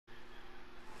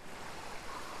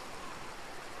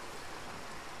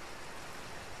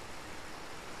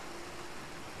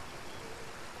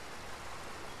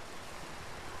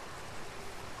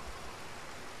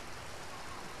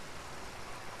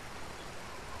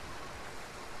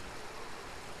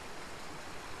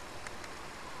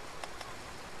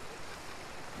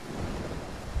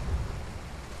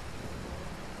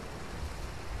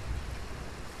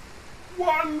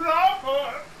One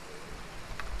lover,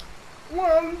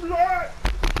 one blood.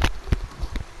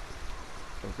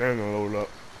 Okay, I'm gonna load up.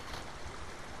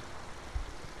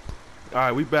 All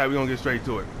right, we back. We gonna get straight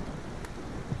to it.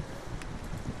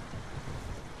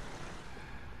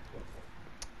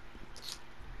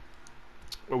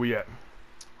 Where we at?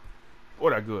 Oh,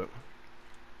 that good.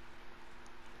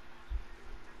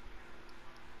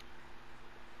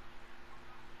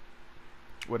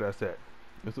 Where that's at?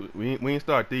 We ain't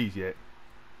start these yet.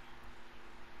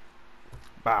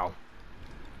 Bow.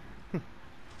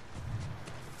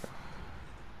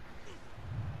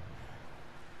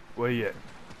 Where he at?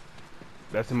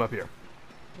 That's him up here.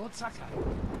 Lord Sakai.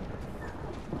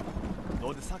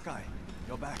 Lord Sakai,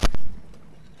 you're back.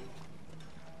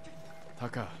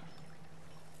 Taka.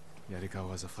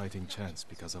 Yarikawa has a fighting chance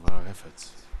because of our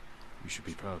efforts. You should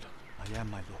be proud. I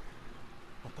am, my lord.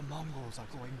 But the Mongols are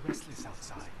going restless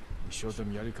outside. We showed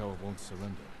them Yarikawa won't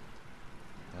surrender.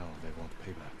 Now they won't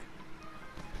pay back.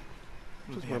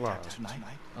 Will they attack tonight?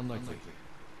 Unlikely.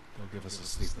 They'll give us a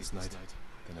sleepless night,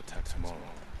 then attack tomorrow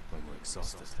when we're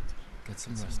exhausted. Get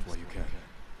some rest while you can.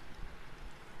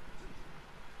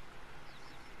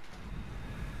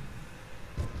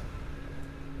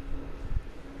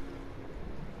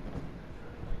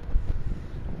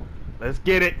 Let's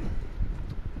get it.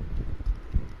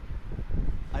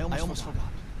 I almost forgot.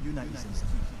 Yuna is in the key.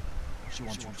 She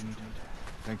wants you to meet her.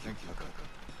 Thank you, Taka.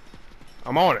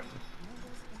 I'm on it.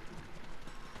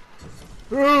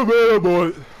 Oh man,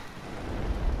 boy.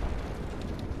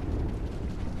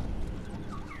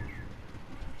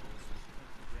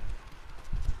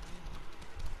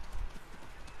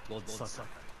 Lord Sakai.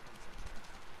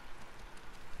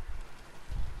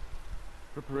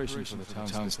 Preparations for the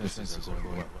town's business are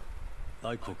going well.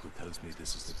 Daikoku tells me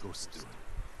this is the ghost doing.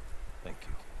 Thank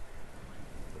you.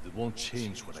 But it won't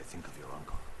change what I think of your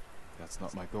uncle. That's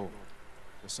not my goal.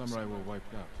 The samurai were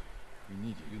wiped out. We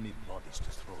need you. You need bodies to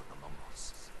throw at the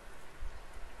Mongols.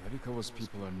 Yarikawa's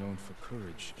people are known for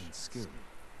courage and skill.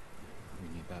 We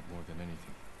need that more than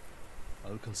anything.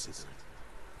 I'll consider it.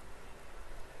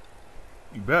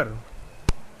 You better.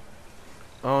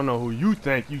 I don't know who you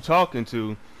think you talking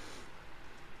to.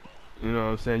 You know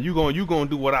what I'm saying? You gonna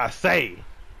do what I say.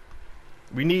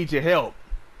 We need your help.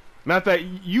 Matter of fact,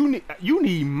 you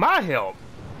need my help.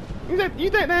 You think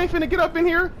they ain't finna get up in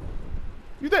here?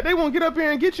 You think they won't get up here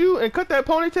and get you and cut that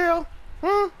ponytail?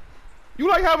 Huh? You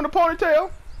like having a ponytail?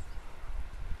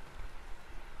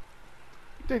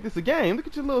 You think this a game? Look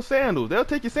at your little sandals. They'll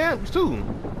take your sandals too.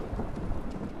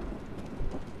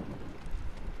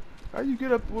 How you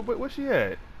get up? Where's she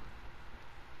at?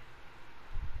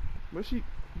 Where's she?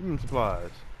 Give me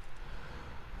supplies.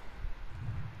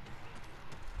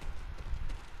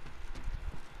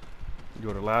 You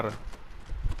go to the ladder.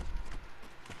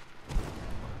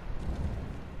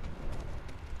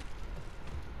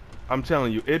 I'm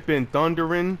telling you, it been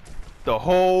thundering the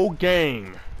whole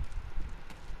game.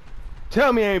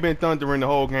 Tell me it ain't been thundering the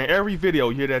whole game. Every video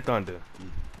you hear that thunder.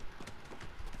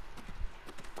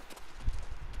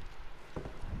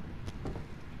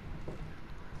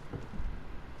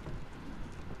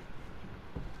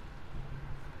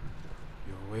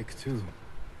 Awake too.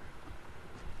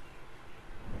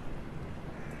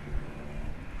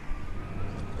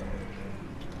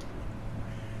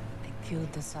 They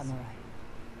killed the samurai.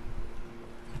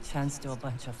 A chance to a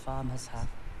bunch of farmers have.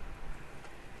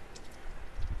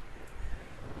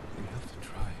 We have to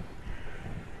try.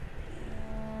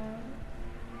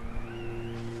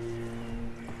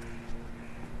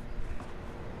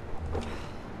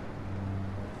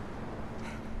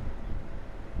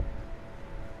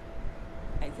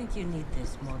 I think you need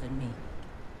this more than me.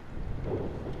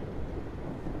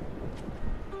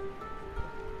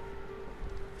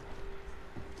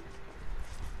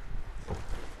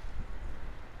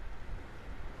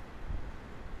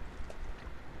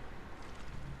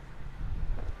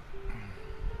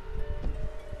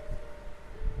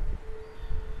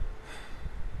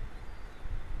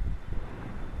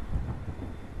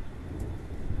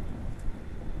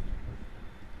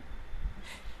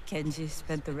 Kenji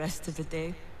spent the rest of the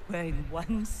day wearing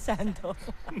one sandal.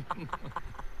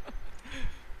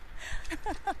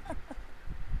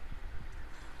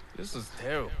 This is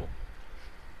terrible.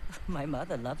 My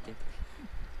mother loved it.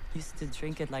 Used to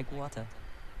drink it like water.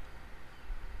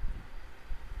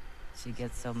 She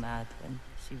gets so mad when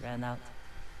she ran out.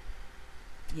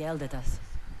 Yelled at us.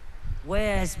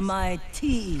 Where's my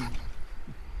tea?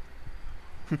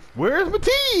 Where's my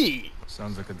tea?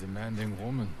 Sounds like a demanding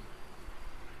woman.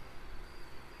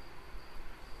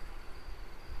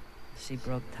 She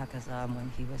broke Taka's arm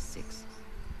when he was 6.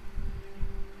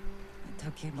 I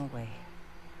took him away.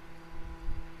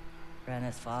 ran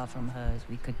as far from her as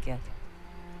we could get.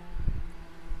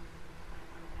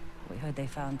 We heard they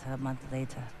found her a month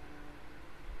later.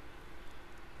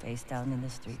 Face down in the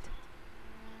street.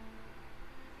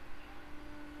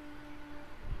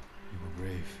 You were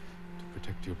brave to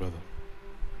protect your brother.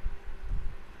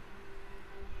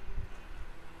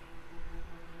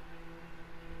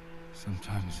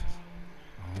 Sometimes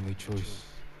our only choice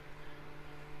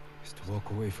is to walk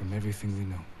away from everything we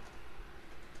know.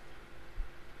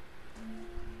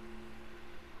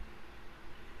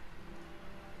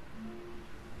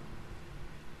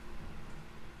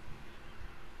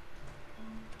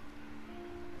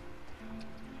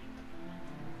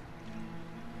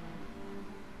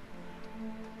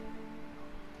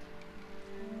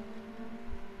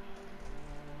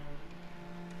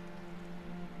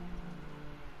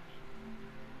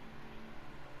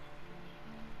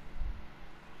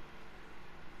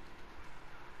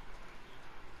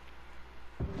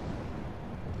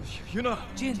 Yuna!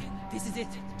 Jin, this is it.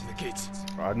 To the gates.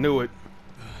 I knew it.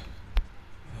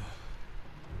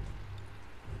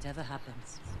 Whatever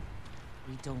happens,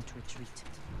 we don't retreat.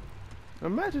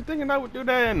 Imagine thinking I would do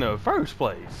that in the first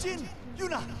place. Jin!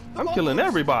 Yuna! I'm killing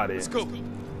everybody. Let's go.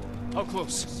 How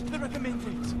close? They're at the main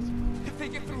gate. If they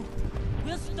get through.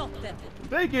 We'll stop them. If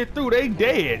they get through, they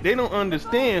dead. They don't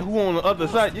understand who on the other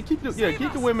side. You keep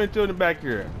the women to the back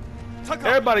here.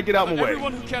 Everybody get out my way.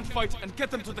 Everyone who can't fight and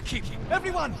get them to the keep.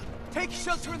 Everyone! Take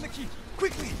shelter in the keep.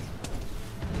 Quickly!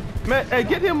 Man, hey,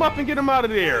 get him up and get him out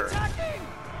of there. Attacking!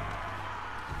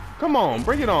 Come on,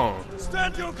 bring it on.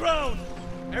 Stand your ground!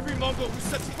 Every Mongol who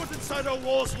sets foot inside our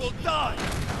walls will die!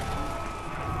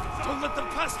 Don't let them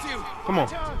past you! Come on.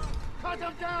 Cut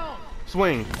them down!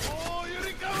 Swing. Oh, you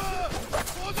recover!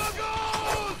 For the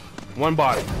gold! One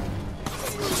body.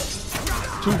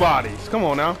 Two bodies. Come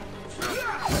on now.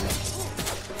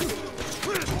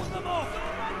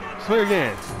 Swing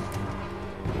again.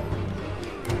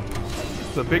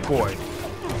 It's a big boy.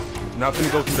 Not gonna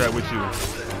go through that with you.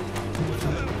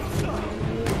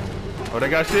 Oh, they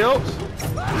got shields?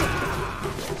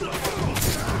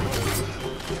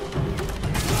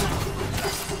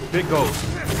 Big ghost.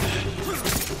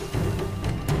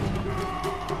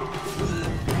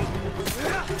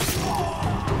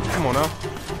 Come on now.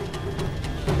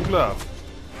 Keep love.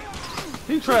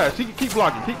 He trash. He keep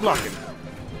blocking. Keep blocking.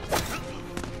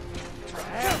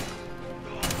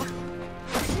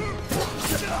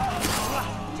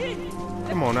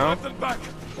 Come on now. Get them back!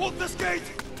 Hold this gate!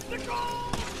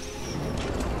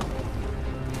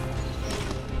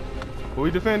 Who we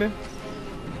defending?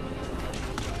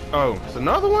 Oh, it's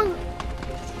another one?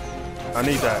 I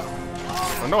need that.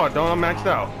 Oh, no, I don't. I'm maxed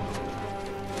out.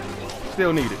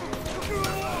 Still need it.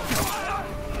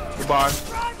 Goodbye.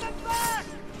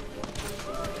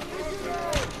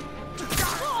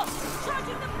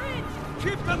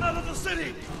 Keep them out of the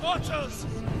city! Archers!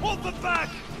 Hold them back!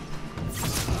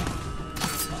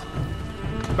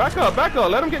 Back up, back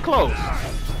up. Let him get close.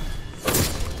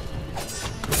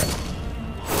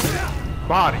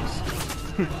 Bodies.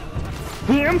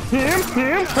 Him,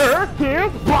 her, him.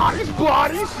 Bodies,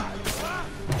 bodies.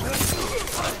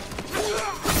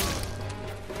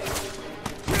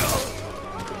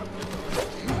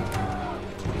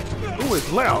 Who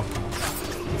is left?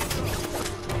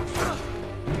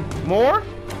 More?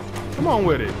 Come on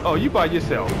with it. Oh, you by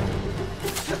yourself.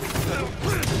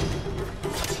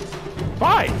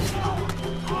 Fight!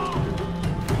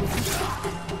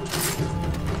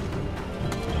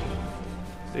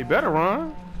 They better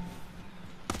run.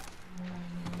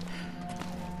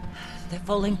 They're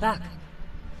falling back.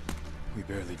 We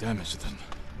barely damaged them.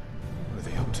 What are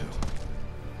they up to?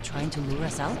 Trying to lure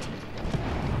us out?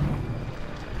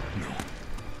 No.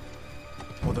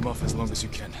 Hold them off as long as you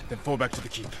can, then fall back to the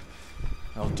keep.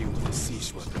 I'll deal with the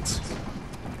siege weapons.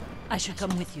 I should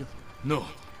come with you. No.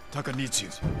 Taka needs you.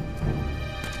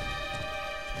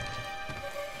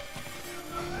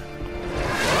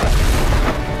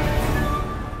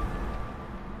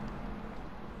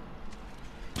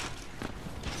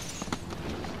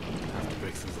 Have to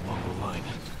break through the Mongol line.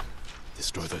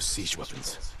 Destroy those siege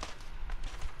weapons.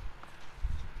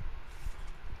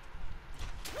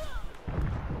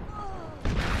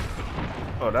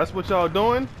 Oh, that's what y'all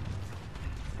doing?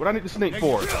 What I need to sneak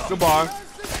for? Goodbye.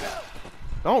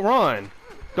 Don't run.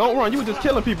 Don't run. You were just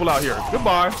killing people out here.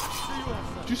 Goodbye.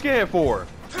 What you scared for?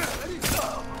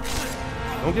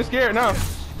 Don't get scared now.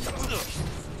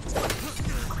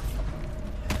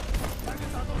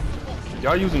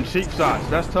 Y'all using cheap shots.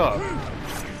 That's tough.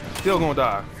 Still gonna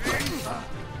die.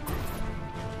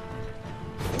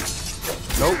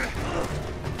 Nope.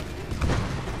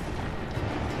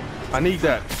 I need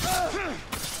that.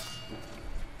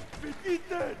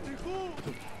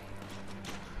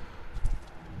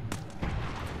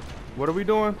 What are we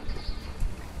doing?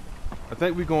 I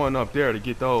think we're going up there to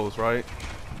get those, right?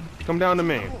 Come down to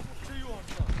me.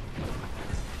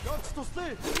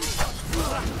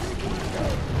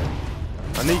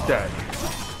 I need that.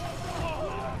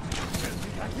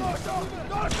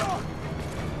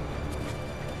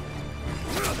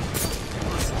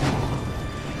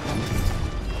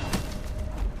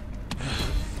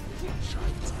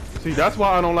 See, that's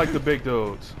why I don't like the big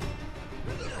dudes.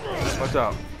 Watch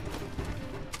out.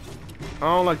 I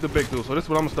don't like the big dudes, so this is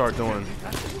what I'm gonna start doing.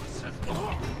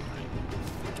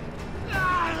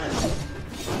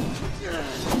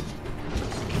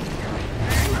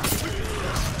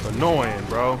 Annoying,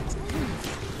 bro.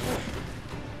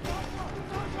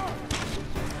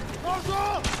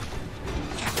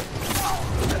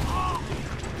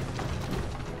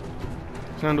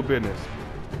 Handle business.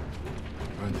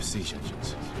 Burn the siege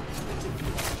engines.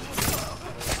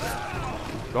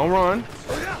 Don't run.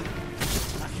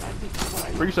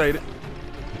 Appreciate it.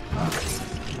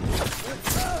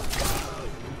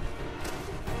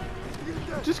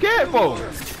 Just scared for.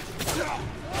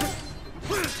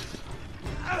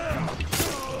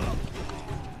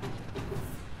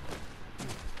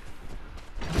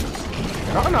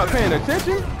 I'm not paying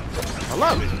attention. I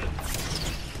love it.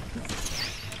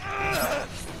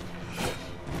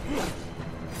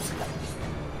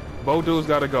 Both dudes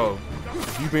gotta go.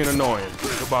 You being annoying.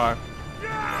 Goodbye.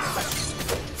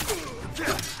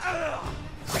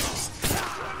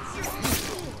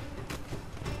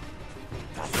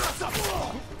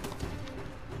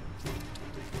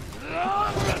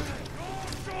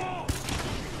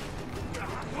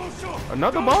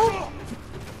 Another bow?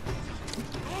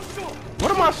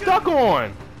 What am I stuck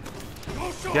on?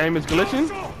 Game is glitching.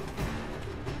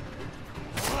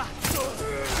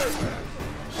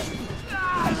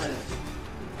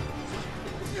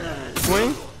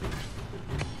 Swing.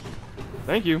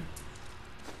 Thank you.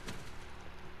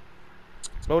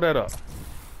 Blow that up.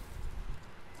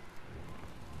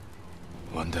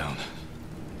 One down.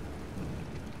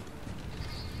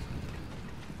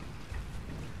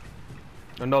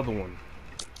 Another one.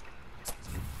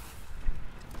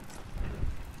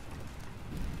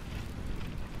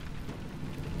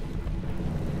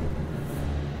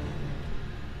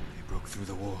 They broke through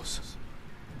the walls.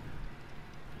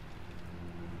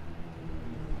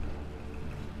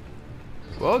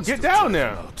 Well, get down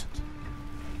there.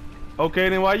 Okay,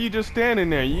 then why you just standing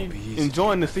there? You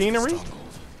enjoying the scenery?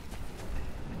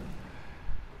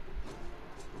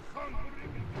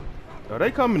 Are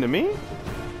they coming to me?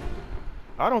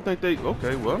 I don't think they...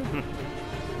 Okay, well.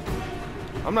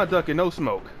 I'm not ducking no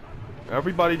smoke.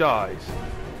 Everybody dies.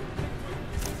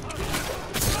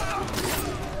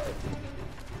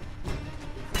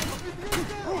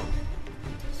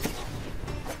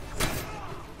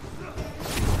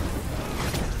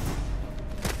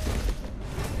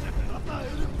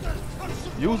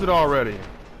 Use it already.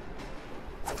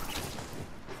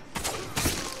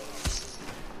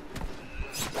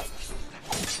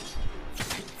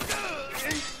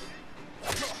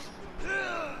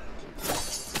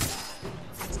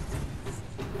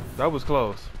 That was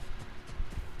close.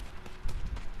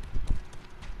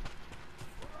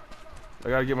 I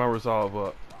gotta get my resolve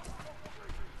up.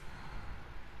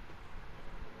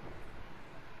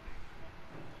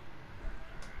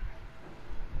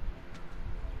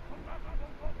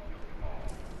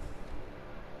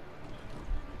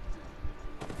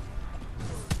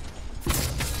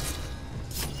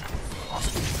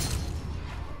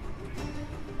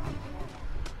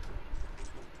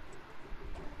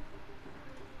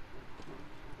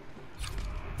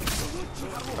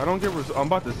 I don't get. I'm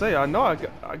about to say. I know.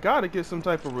 I gotta get some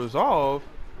type of resolve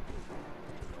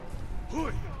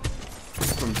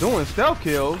from doing stealth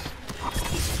kills.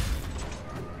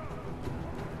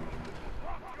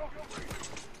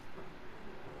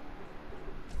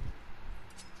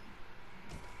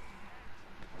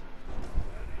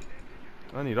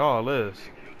 I need all this.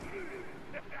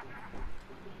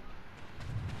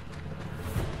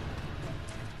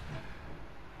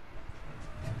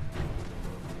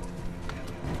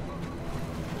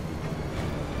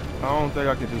 I don't think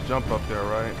I can just jump up there,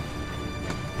 right?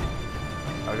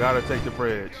 I gotta take the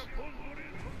bridge.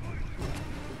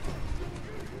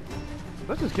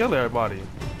 Let's just kill everybody.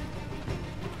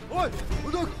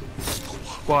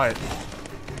 Quiet.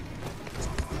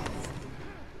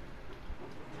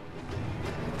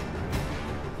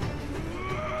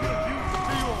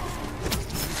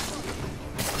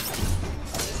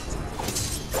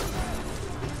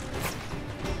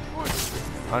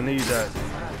 I need that.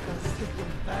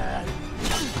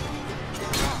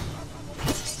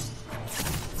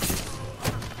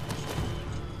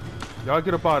 Y'all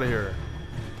get up out of here.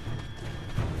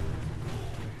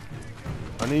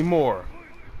 I need more.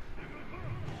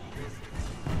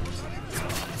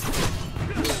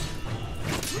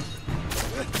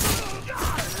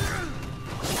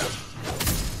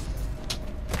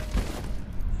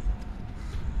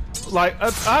 Like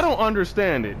I don't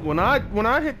understand it. When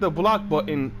I hit the block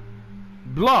button,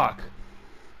 block,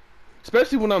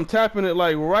 especially when I'm tapping it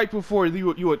like right before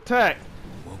you attack,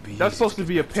 that's supposed to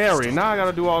be a parry. Now I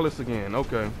gotta do all this again.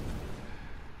 Okay.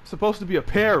 It's supposed to be a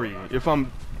parry if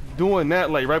I'm doing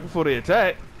that like right before they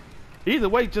attack. Either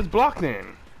way, just block then.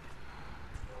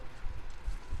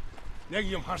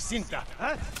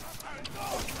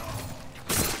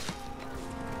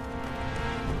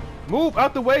 Move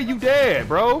out the way, you dead,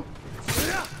 bro.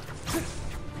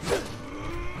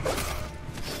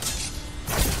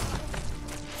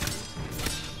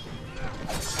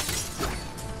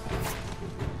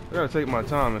 I gotta take my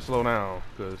time and slow down,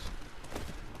 because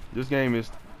this game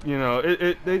is, you know,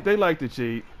 they like to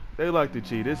cheat. They like to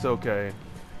cheat. It's okay.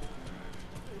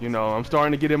 You know, I'm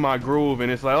starting to get in my groove, and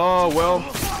it's like, oh well,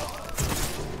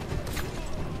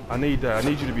 I need that. I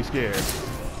need you to be scared.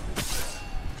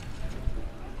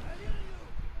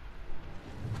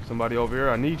 Somebody over here,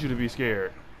 I need you to be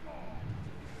scared.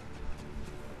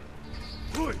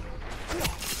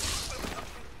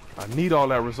 I need all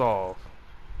that resolve.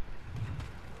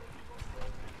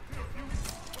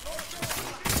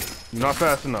 You're not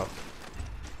fast enough.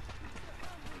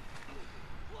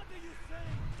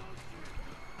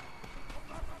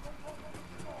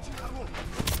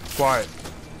 Quiet.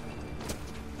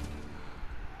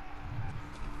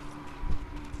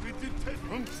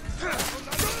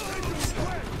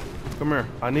 Come here.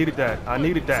 I needed that. I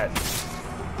needed that.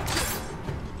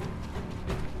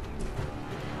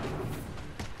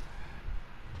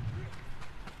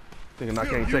 Thinking I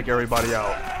can't take everybody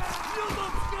out.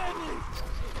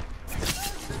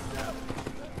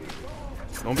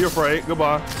 Don't be afraid.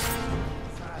 Goodbye.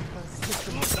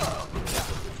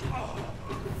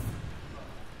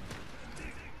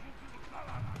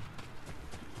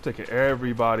 Taking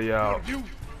everybody out.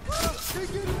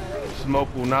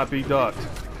 Smoke will not be ducked.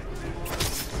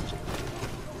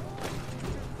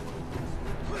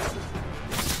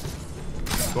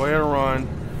 Go ahead and run.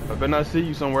 I better not see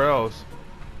you somewhere else.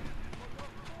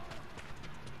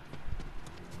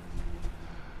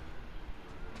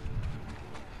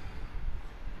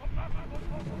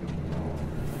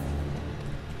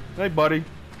 Hey, buddy.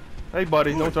 Hey,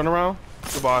 buddy. Don't turn around.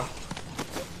 Goodbye.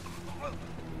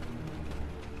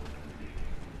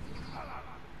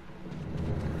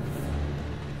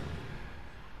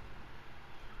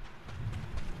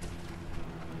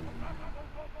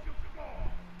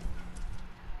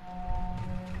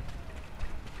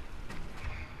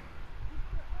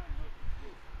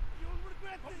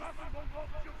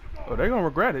 Oh, they're gonna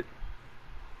regret it.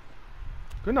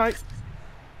 Good night.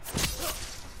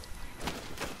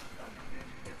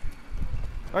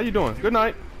 How you doing? Good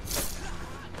night.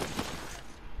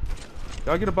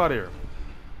 Y'all get up out of here.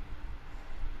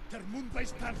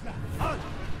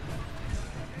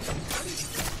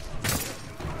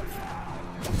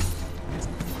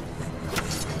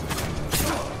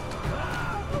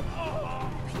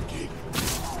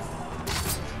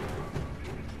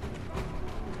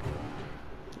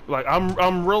 Like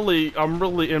I'm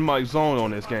really in my zone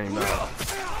on this game now.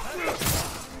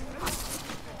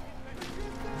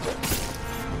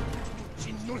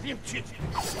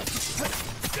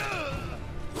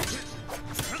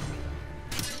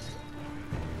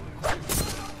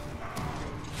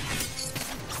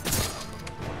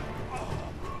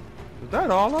 Is that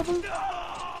all of them?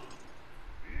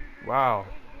 Wow.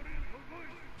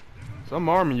 Some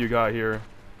army you got here.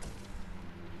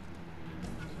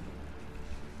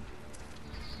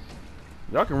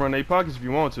 Y'all can run their pockets if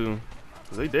you want to,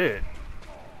 'cause they dead.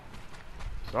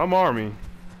 Some army.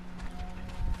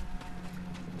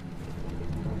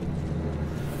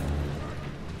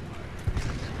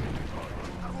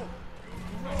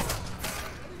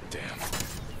 Damn.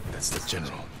 That's the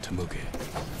general, Tamuge.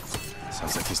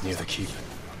 Sounds like he's near the keep.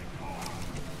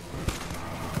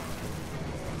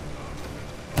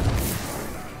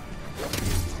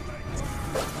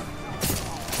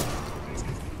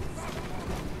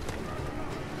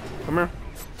 Come here.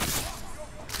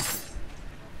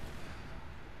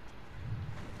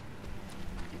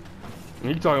 And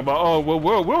you talking about, oh,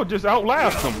 well, we'll just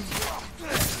outlast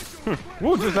them.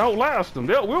 We'll just outlast them.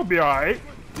 We'll be all right.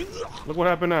 Look what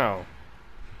happened now.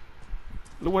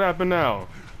 Look what happened now.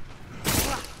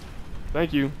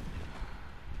 Thank you.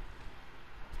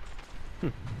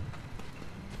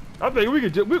 I think we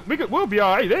could we'll be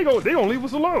all right. They gonna leave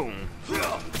us alone.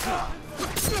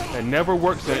 It never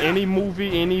works in any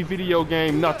movie, any video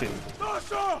game, nothing.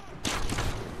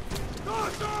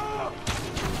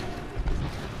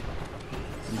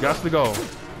 You got to go.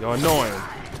 You're annoying.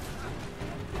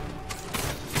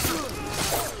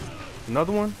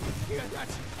 Another one?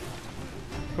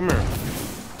 Come here.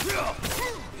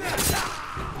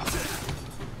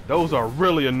 Those are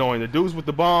really annoying. The dudes with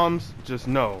the bombs, just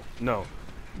no.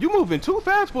 You moving too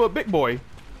fast for a big boy.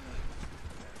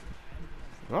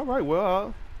 All right,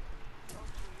 well,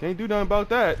 can't do nothing about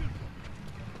that.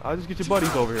 I'll just get your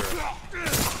buddies over here.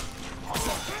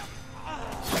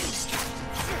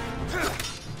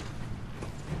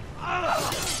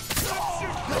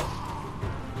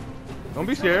 Don't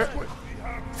be scared.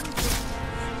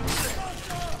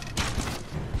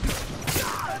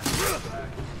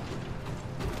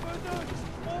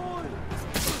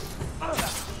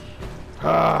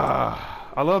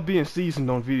 I love being seasoned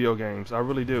on video games. I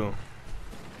really do.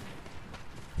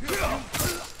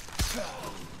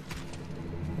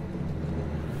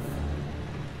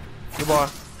 Goodbye.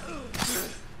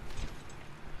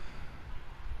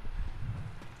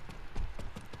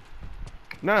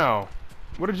 Now,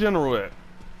 where the general at?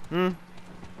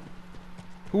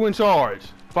 Who in charge?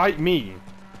 Fight me.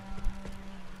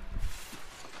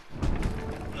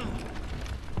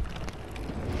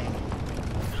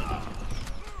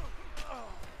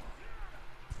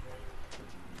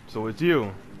 So it's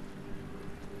you.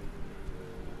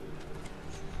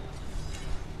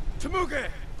 Temuge,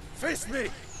 face me.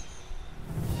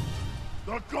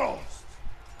 The ghost!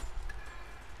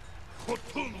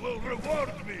 Khotun will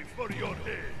reward me for your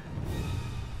head.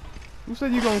 Who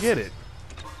said you gonna get it?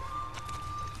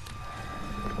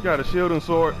 You got a shield and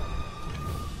sword.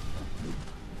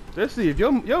 Let's see if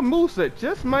your moveset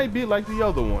just might be like the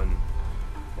other one.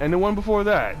 And the one before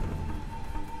that.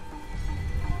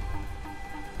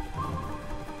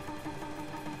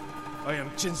 I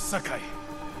am Jin Sakai,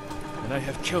 and I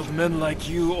have killed men like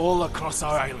you all across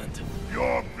our island.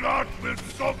 Your blood will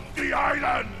soak the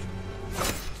island!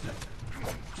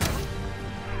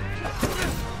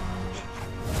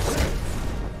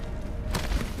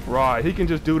 Right, he can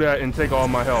just do that and take all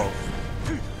my health.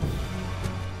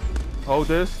 Hold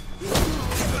this.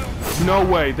 No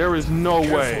way, there is no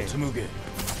way. Careful, Temuge.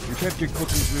 You can't get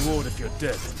Khotun's reward if you're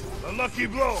dead. A lucky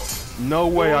blow! No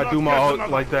way I do my ult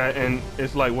like that and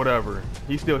it's like whatever.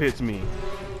 He still hits me.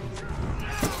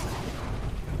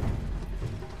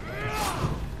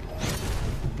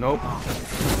 Nope.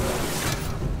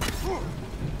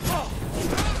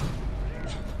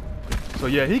 So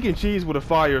yeah, he can cheese with a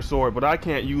fire sword, but I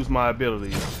can't use my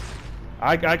abilities.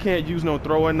 I can't use no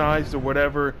throwing knives or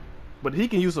whatever, but he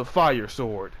can use a fire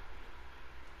sword.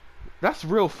 That's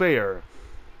real fair.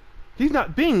 He's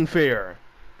not being fair.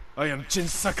 I am Jin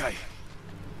Sakai,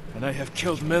 and I have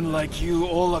killed men like you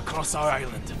all across our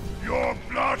island. Your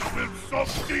blood will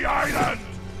soak the island!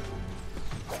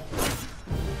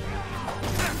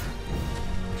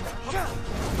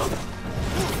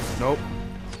 Nope.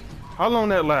 How long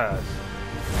that lasts?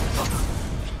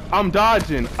 I'm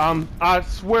dodging. I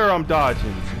swear I'm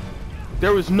dodging.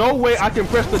 There is no way I can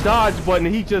press the dodge button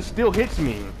and he just still hits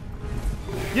me.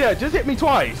 Yeah, just hit me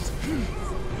twice.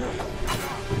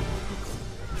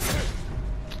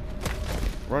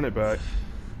 Run it back.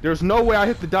 There's no way I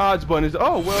hit the dodge button. It's,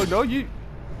 oh, well, no,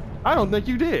 I don't think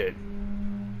you did.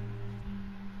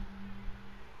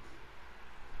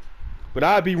 But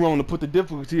I'd be wrong to put the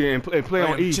difficulty in and play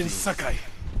on easy. Jin Sakai,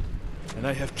 and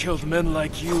I have killed men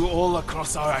like you all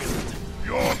across our island.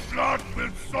 Your blood will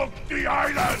soak the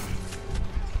island!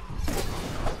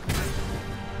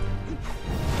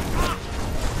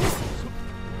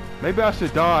 Maybe I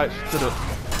should dodge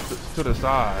to the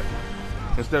side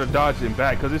instead of dodging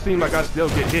back, because it seems like I still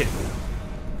get hit.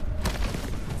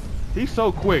 He's so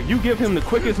quick. You give him the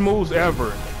quickest moves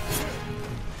ever.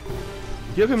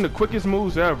 Give him the quickest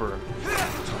moves ever.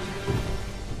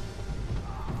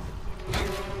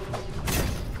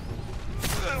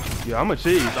 Yeah, I'm a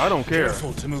cheese. I don't care.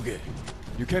 Careful, Temuge.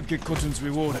 You can't get Khotun's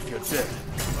reward if you're dead.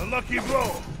 A lucky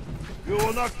blow! You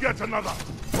will not get another!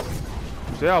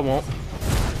 Say I won't.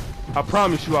 I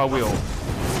promise you I will.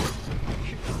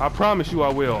 I promise you I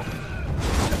will.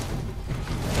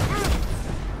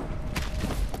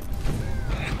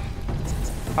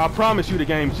 I promise you the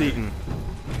game's cheating.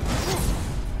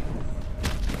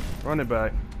 Run it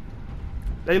back.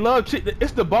 They love cheat.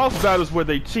 It's the boss battles where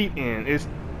they cheat in.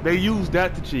 They use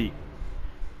that to cheat.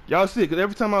 Y'all see it, because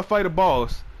every time I fight a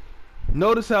boss,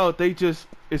 notice how they just,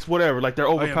 it's whatever, like they're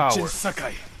overpowered. I am Jin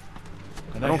Sakai,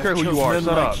 and I don't care who you are,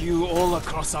 shut up. like you all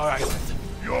across our island.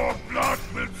 Your blood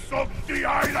will soak the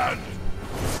island!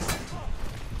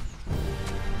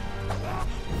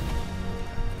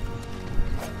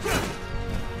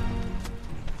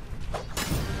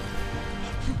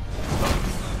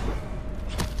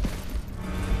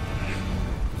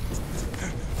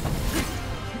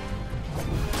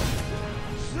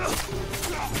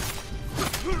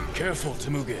 Careful,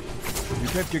 Temuge. You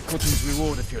can't get Kotun's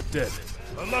reward if you're dead.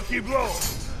 A lucky blow!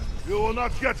 You will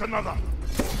not get another!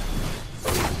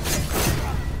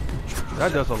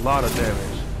 That does a lot of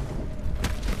damage.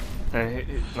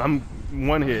 And I'm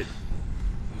one hit.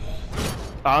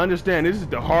 I understand this is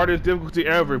the hardest difficulty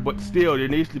ever, but still, it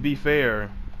needs to be fair,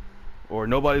 or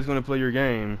nobody's gonna play your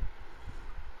game.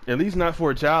 At least not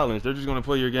for a challenge. They're just gonna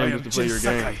play your game just to play your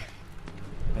game.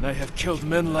 And I have killed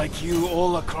men like you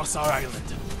all across our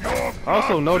island. I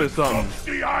also noticed something.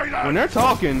 When they're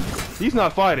talking, he's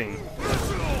not fighting.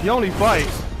 He only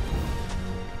fights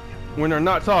when they're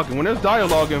not talking. When there's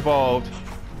dialogue involved,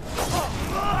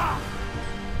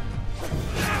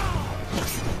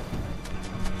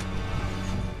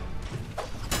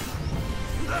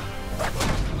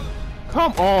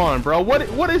 come on, bro.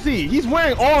 What is he? He's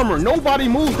wearing armor. Nobody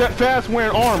moves that fast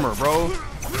wearing armor, bro.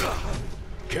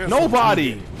 Careful,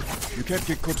 Nobody. Temuge. You can't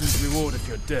get Kotun's reward if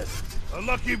you're dead. A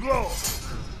lucky blow!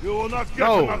 You will not get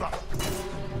No. another!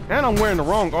 And I'm wearing the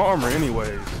wrong armor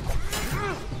anyways.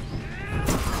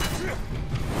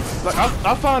 Like,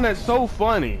 I find that so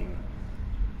funny.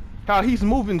 How he's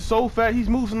moving so fast. He's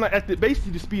moving like at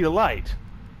basically the speed of light.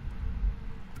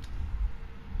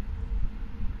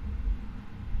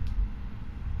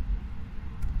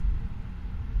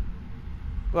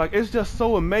 Like, it's just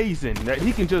so amazing that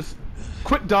he can just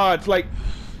quick dodge like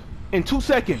in 2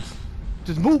 seconds.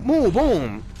 Just move,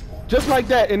 boom. Just like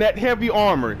that in that heavy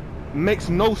armor. Makes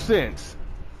no sense.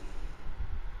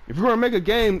 If you're gonna make a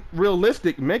game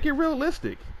realistic, make it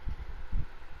realistic.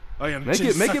 I am Make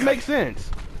it make sense.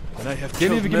 And I have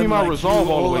Didn't even give me my resolve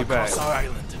all the way back. Our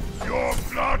island. Your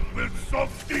blood will soak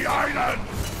the island!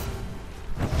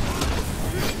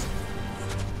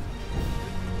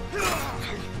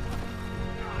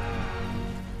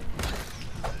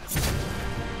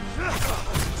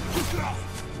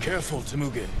 Careful,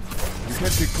 Temuge. You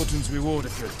can't get Kotun's reward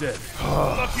if you're dead. A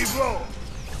lucky blow!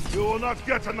 You will not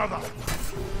get another!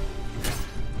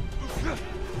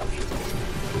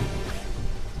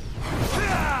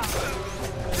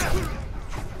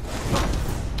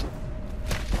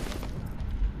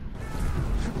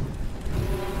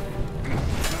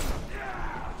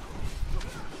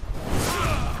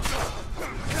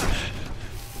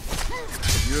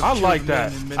 I like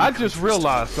that. I just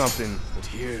realized something. But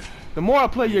here, The more I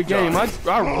play your game, I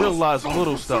realize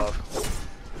little stuff.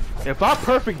 If I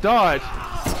perfect dodge,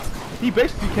 he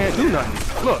basically can't do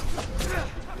nothing. Look.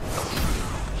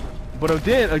 But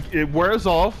then it wears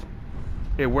off.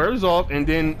 It wears off, and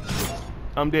then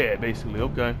I'm dead, basically.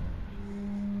 Okay.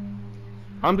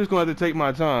 I'm just gonna have to take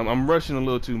my time. I'm rushing a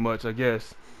little too much, I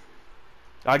guess.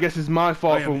 I guess it's my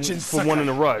fault for wanting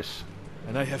to rush.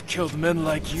 and I have killed men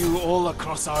like you all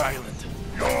across our island.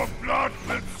 Your blood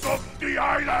will soak the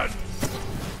island!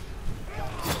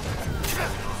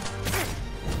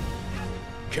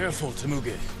 Careful,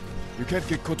 Temuge. You can't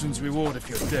get Kotun's reward if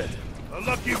you're dead. A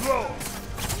lucky blow!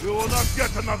 You will not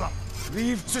get another!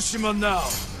 Leave Tsushima now,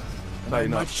 and I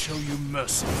Tighten up. might show you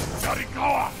mercy.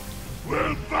 Yarikawa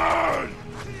will burn!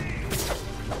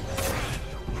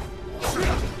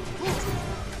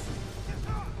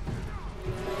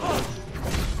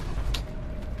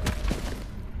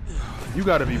 You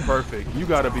gotta be perfect. You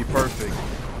gotta be perfect.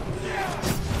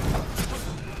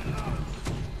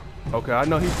 Okay, I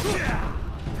know he.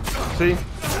 See,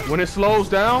 when it slows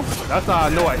down, that's how I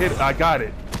know I hit it. I got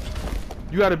it.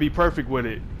 You gotta be perfect with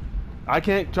it. I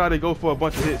can't try to go for a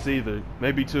bunch of hits either.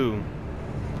 Maybe two.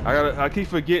 I keep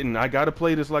forgetting. I gotta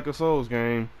play this like a Souls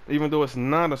game, even though it's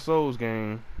not a Souls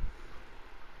game.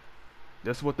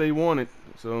 That's what they wanted.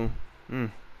 So,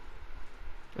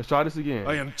 let's try this again.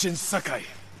 I am Jin Sakai,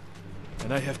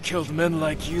 and I have killed men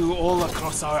like you all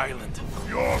across our island.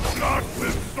 Your blood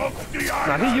will soak the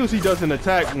Now island! he usually doesn't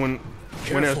attack when there's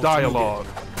Careful, dialogue.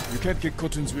 Temuge. You can't get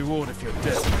Kotun's reward if you're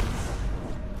dead.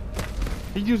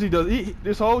 He usually does.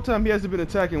 This whole time he hasn't been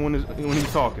attacking when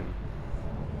he's talking.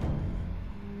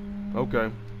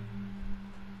 Okay.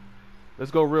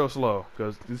 Let's go real slow,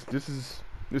 cause this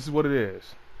is what it is.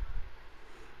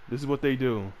 This is what they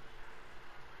do.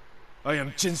 I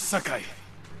am Jin Sakai,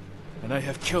 and I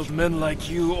have killed men like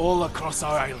you all across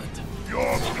our island.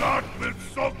 Your blood will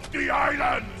soak the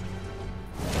island!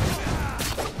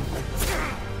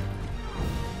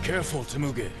 Careful,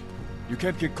 Temuge. You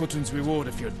can't get Kotun's reward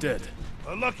if you're dead.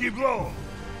 A lucky blow!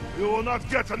 You will not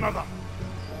get another.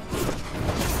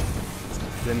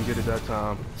 Didn't get it that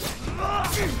time.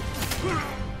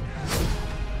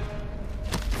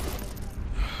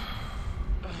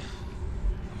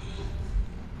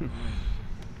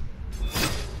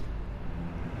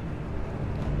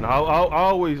 And I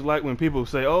always like when people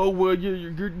say, "Oh, well,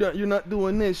 you're not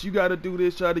doing this. You got to do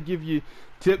this." Try to give you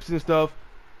tips and stuff.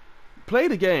 Play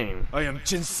the game. I am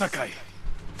Jin Sakai.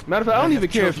 Matter of fact, I don't even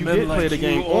care if you did play the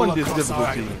game on this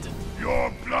difficulty.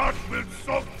 Your blood will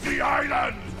soak the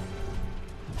island.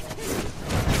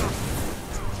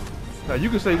 Now you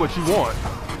can say what you want.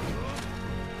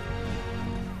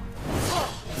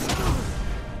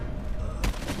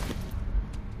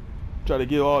 Try to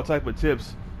give all type of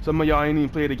tips. Some of y'all ain't even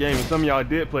played the game, and some of y'all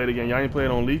did play the game. Y'all ain't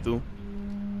played on lethal.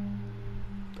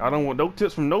 I don't want no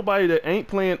tips from nobody that ain't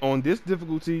playing on this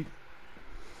difficulty.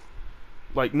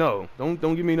 Like, no, don't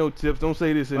give me no tips. Don't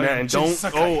say this and that, and don't.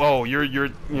 Oh, you're you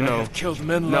know. I have killed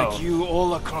men like you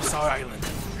all across our island.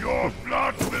 Your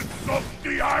blood will soak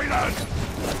the island.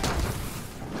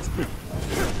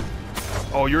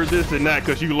 Oh, you're this and that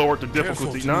because you lowered the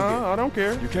difficulty. Nah, I don't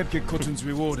care. You can't get Khotun's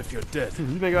reward if you're dead.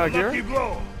 You think I care? Lucky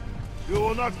blow. You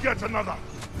will not get another.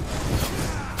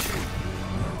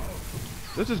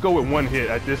 Let's just go with one hit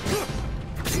at this.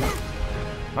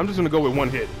 I'm just gonna go with one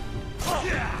hit.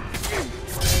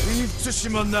 Leave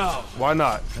Tsushima now. Why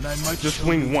not? And I might just show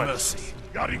swing you once. mercy.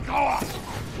 Yarikawa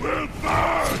will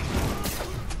burn.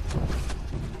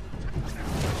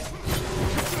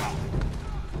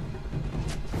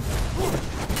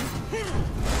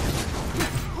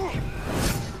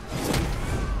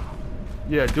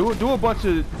 Yeah, do a bunch.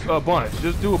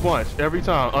 Just do a bunch every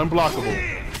time.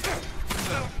 Unblockable.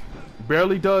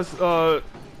 Barely does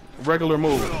regular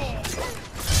moves.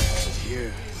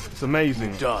 Here, It's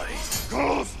amazing. die.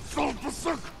 Ghost soul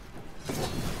berserk.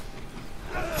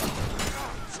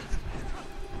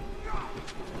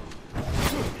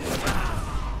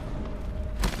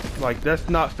 Like, that's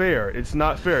not fair. It's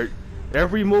not fair.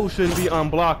 Every move shouldn't be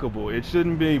unblockable. It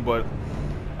shouldn't be, but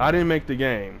I didn't make the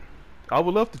game. I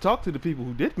would love to talk to the people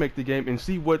who did make the game and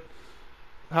see what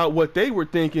they were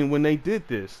thinking when they did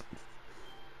this.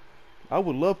 I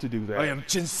would love to do that. I am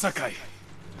Jin Sakai,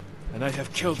 and I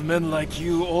have killed men like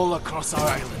you all across our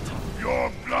island.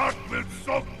 Your blood will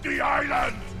soak the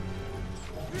island.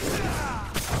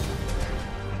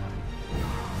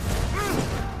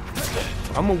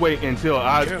 I'm gonna wait until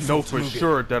I Careful, know for Tsuge.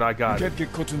 sure that I got You it. can't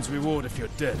get Khotun's reward if you're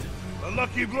dead. A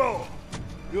lucky blow.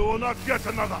 You will not get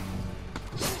another.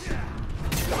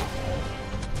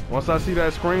 Once I see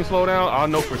that screen slow down, I'll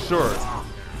know for sure.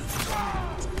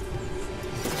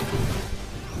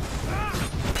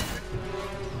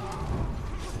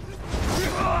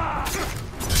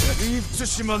 Leave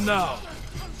Tsushima now,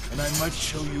 and I might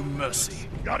show you mercy.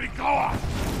 Yarikawa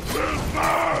will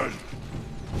burn.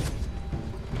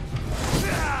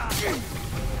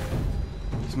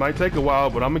 This might take a while,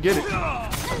 but I'm gonna get it.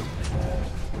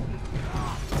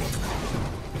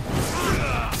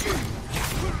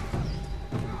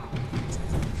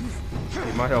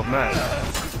 Keep my health max.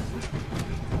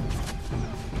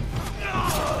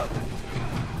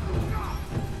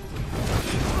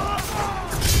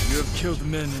 You have killed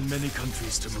men in many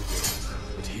countries, Temuge,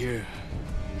 but here,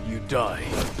 you die.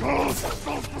 Ghost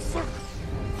soul berserk.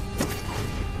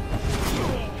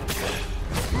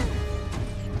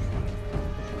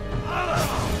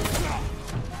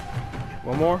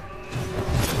 One more.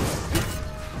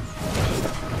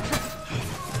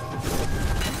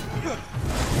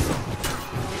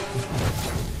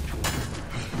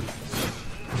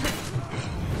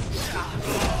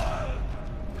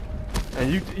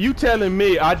 And you telling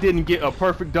me I didn't get a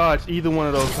perfect dodge either one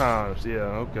of those times? Yeah,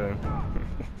 okay.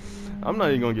 I'm not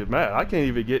even gonna get mad. I can't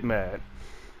even get mad.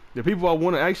 The people I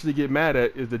want to actually get mad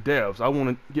at is the devs. I want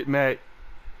to get mad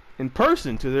in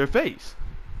person to their face.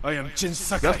 I am Jin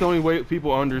Sakai. That's the only way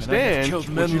people and I understand have killed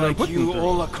what men you done like put them you through.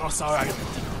 all across our island.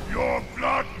 Your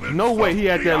blood will No way soak he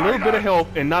had the that little bit of island. health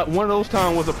and not one of those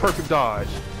times was a perfect dodge.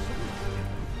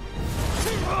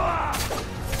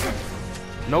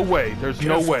 No way. There's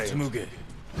Careful, no way. Temuge.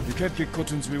 You can't get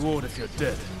Khotun's reward if you're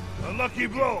dead. A lucky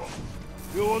blow.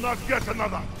 You will not get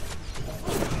another.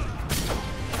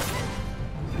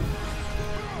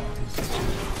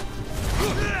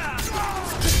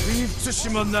 Leave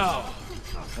Tsushima now,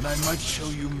 and I might show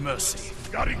you mercy.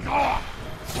 Yarikawa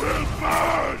will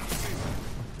burn.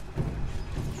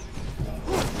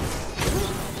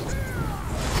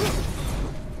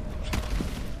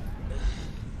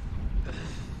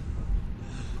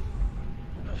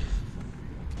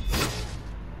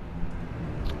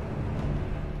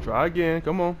 Try again.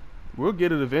 Come on. We'll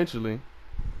get it eventually.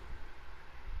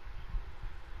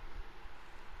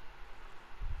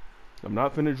 I'm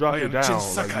not finna drop I it am down. Jin Like,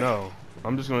 Sakai. no.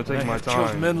 I'm just gonna take I my have killed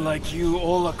time. men like you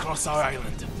all across our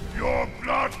island. Your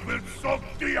blood will soak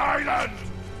the island!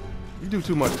 You do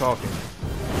too much talking.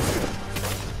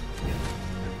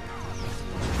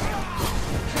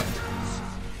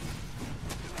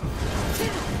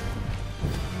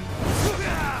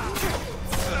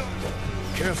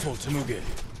 Careful, Temuge.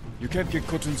 You can't get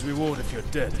Khotun's reward if you're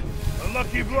dead. A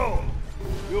lucky blow!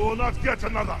 You will not get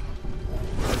another!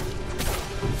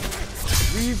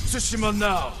 Leave Tsushima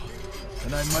now,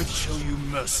 and I might show you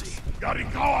mercy.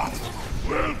 Yarikawa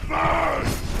will burn!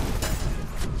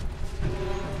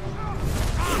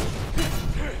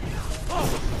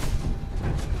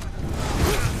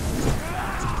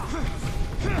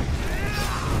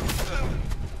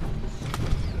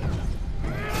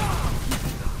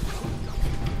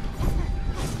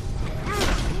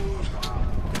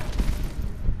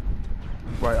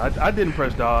 Right, I didn't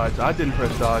press dodge. I didn't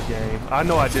press dodge, game. I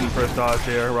know I didn't press dodge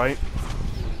there, right?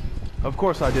 Of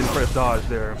course I didn't press dodge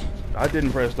there. I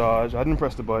didn't press dodge. I didn't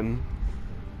press the button.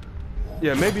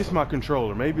 Yeah, maybe it's my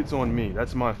controller. Maybe it's on me.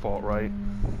 That's my fault, right?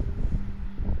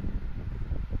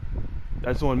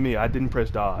 That's on me. I didn't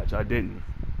press dodge. I didn't.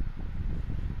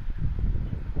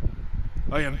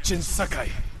 I am Jin Sakai,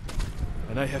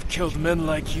 and I have killed men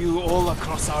like you all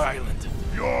across our island.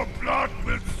 Your blood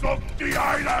will soak the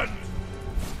island!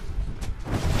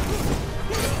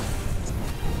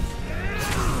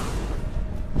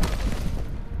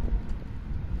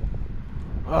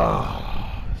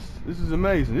 Ah, this is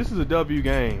amazing. This is a W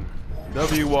game.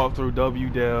 W walkthrough, W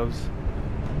devs.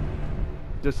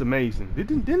 Just amazing.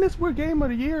 Didn't this win Game of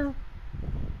the Year?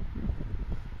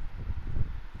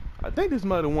 I think this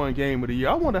might have won Game of the Year.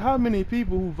 I wonder how many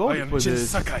people who I voted am for Jin this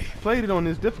Sakai, played it on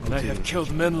this and I difficulty. have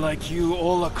killed men like you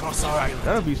all across our island.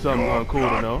 That'd be something Your cool to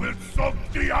blood know. will soak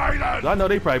the island! I know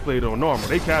they probably played it on normal.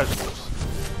 They casuals.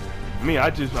 Me,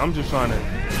 I'm just trying to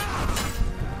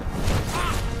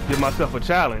give myself a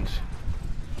challenge.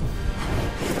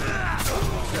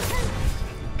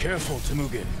 Careful,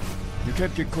 Temuge. You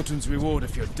can't get Khotun's reward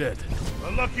if you're dead.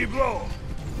 A lucky blow!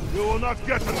 You will not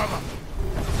get another!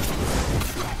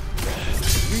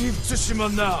 Leave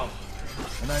Tsushima now,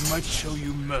 and I might show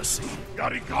you mercy.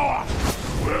 Yarikawa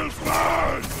will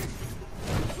burn!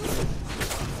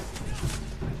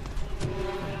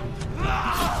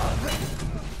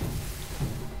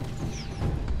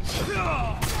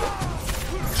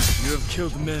 You have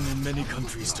killed men in many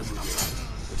countries, Temuge,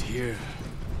 but here,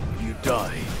 you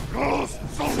die.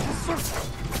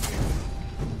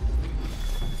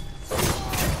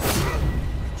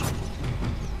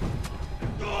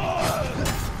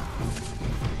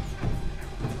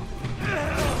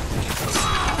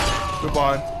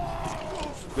 Goodbye.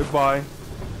 Goodbye.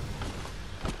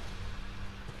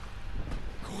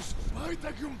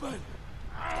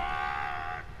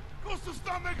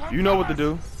 You know what to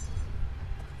do.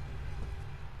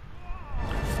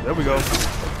 There we go.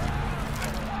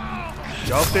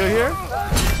 Y'all still here?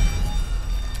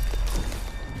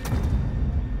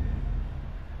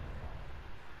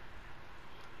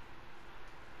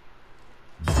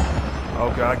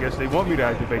 Okay, I guess they want me to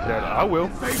activate that. I will.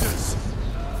 Invaders!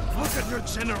 Look at your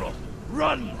general!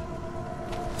 Run!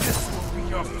 This will be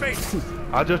your fate!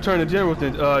 I just turned the general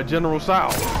to General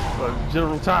Sal.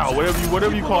 General Tao,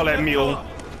 whatever you call that meal.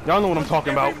 Y'all know what I'm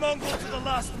talking about. Every Mongol to the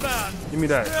last man! Give me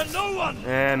that. Spare no one!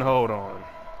 And hold on.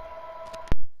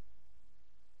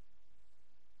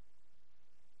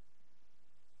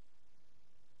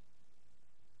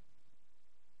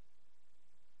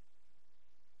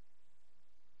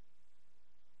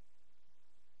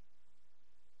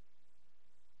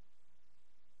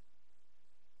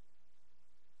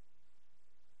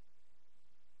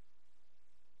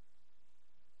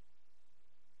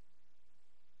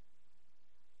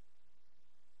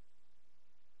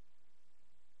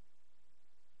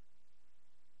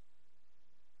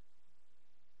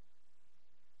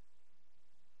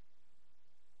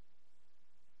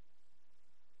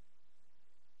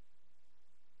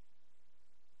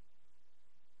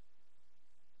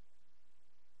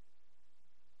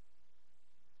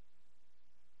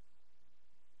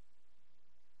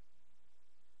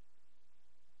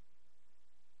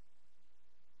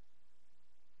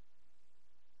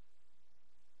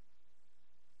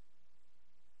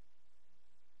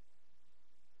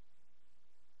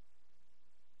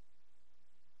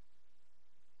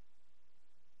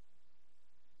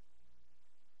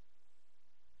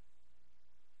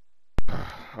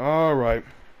 All right.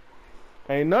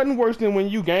 Ain't nothing worse than when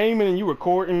you gaming and you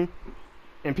recording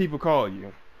and people call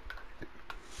you.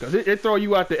 Cause it throw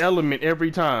you out the element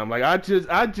every time. Like I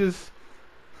just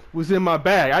was in my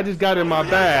bag. I just got in my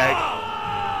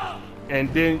bag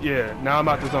And then, yeah, now I'm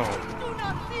out the zone. Do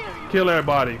not fear you. Kill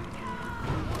everybody.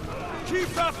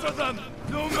 Keep after them!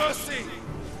 No mercy!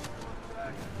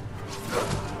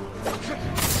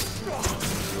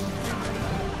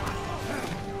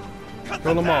 Cut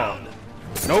Kill them all. down.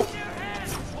 Nope.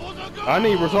 For the ghost! I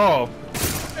need resolve.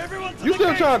 Everyone to You the still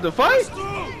gate. trying to fight? Through.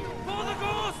 For the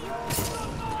ghost!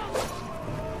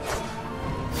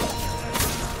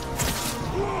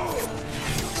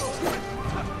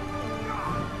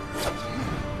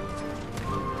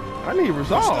 I need Push them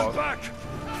resolve. back!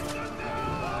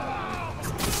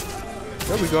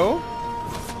 There we go.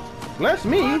 Bless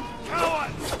me.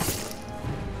 Coward!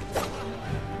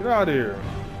 Get out of here.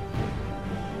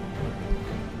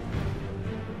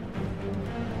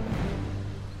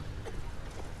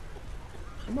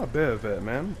 Where my bev at,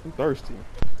 man? I'm thirsty.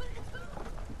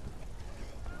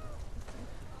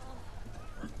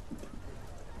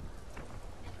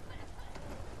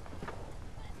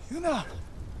 Yuna!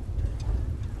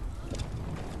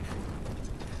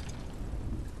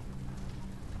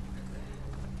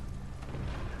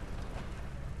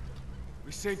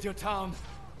 We saved your town.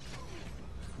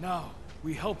 Now,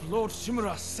 we help Lord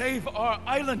Shimura save our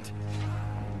island.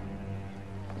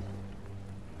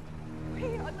 We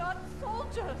are not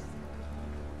soldiers.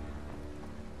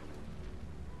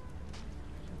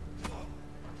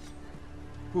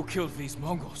 Who killed these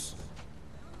Mongols?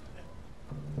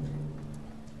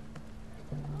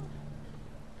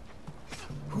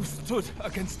 Who stood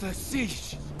against the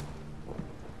siege?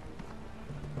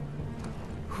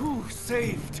 Who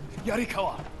saved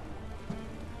Yarikawa?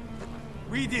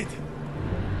 We did.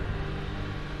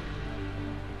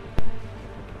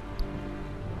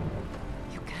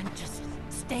 You can't just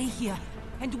stay here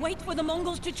and wait for the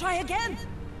Mongols to try again.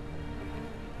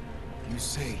 You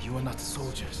say you are not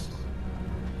soldiers.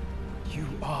 You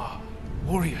are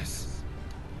warriors.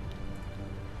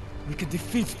 We can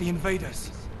defeat the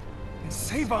invaders and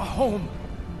save our home.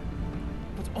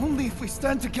 But only if we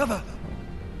stand together.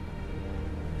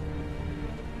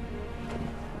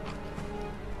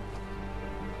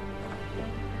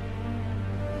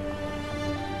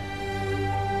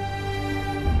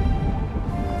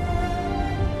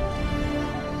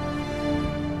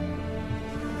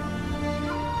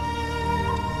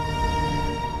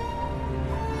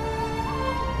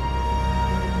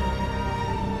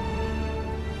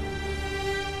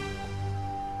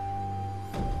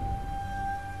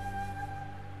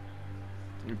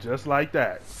 Just like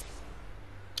that.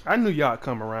 I knew y'all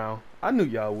come around. I knew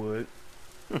y'all would.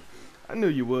 I knew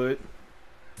you would.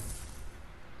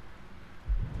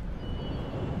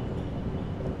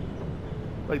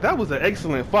 Like, that was an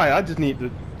excellent fight. I just need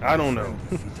to, I don't know.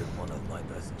 Defeated one of my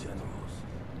best generals.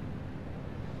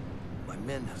 My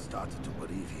men have started to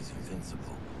believe he's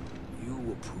invincible. You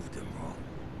will prove them wrong.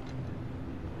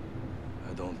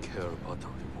 I don't care about the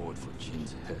reward for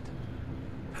Jin's head.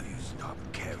 Have you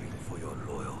stopped caring for your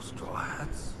loyal Straw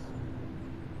Hats?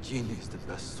 Jin is the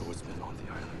best swordsman on the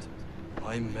island.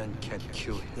 My men can't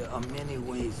kill him. There are many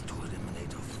ways to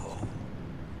eliminate a foe.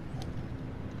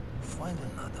 Find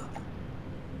another.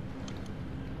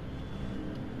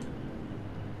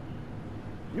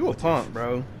 You a punk,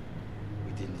 bro.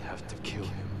 We didn't have to kill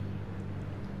him.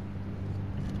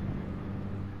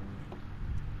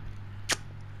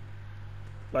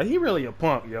 Like, he really a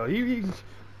punk, yo.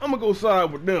 I'm gonna go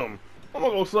side with them. I'm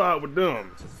gonna go side with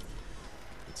them.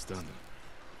 It's done.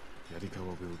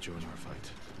 Yarikawa will join our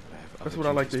fight. But I have That's other what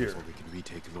I like to duties hear. before we can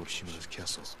retake Lord Shimura's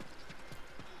castle.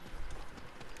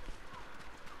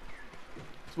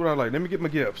 That's what I like. Let me get my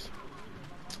gifts.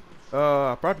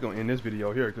 I'm probably gonna end this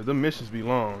video here because the missions be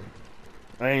long.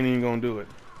 I ain't even gonna do it.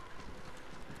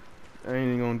 I ain't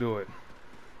even gonna do it.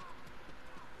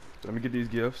 So let me get these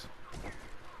gifts.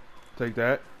 Take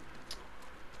that.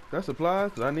 That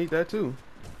supplies, 'cause I need that too.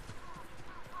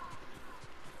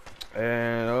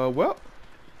 And well,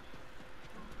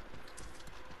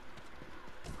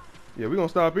 yeah, we're gonna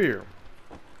stop here.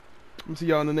 Let me see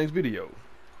y'all in the next video.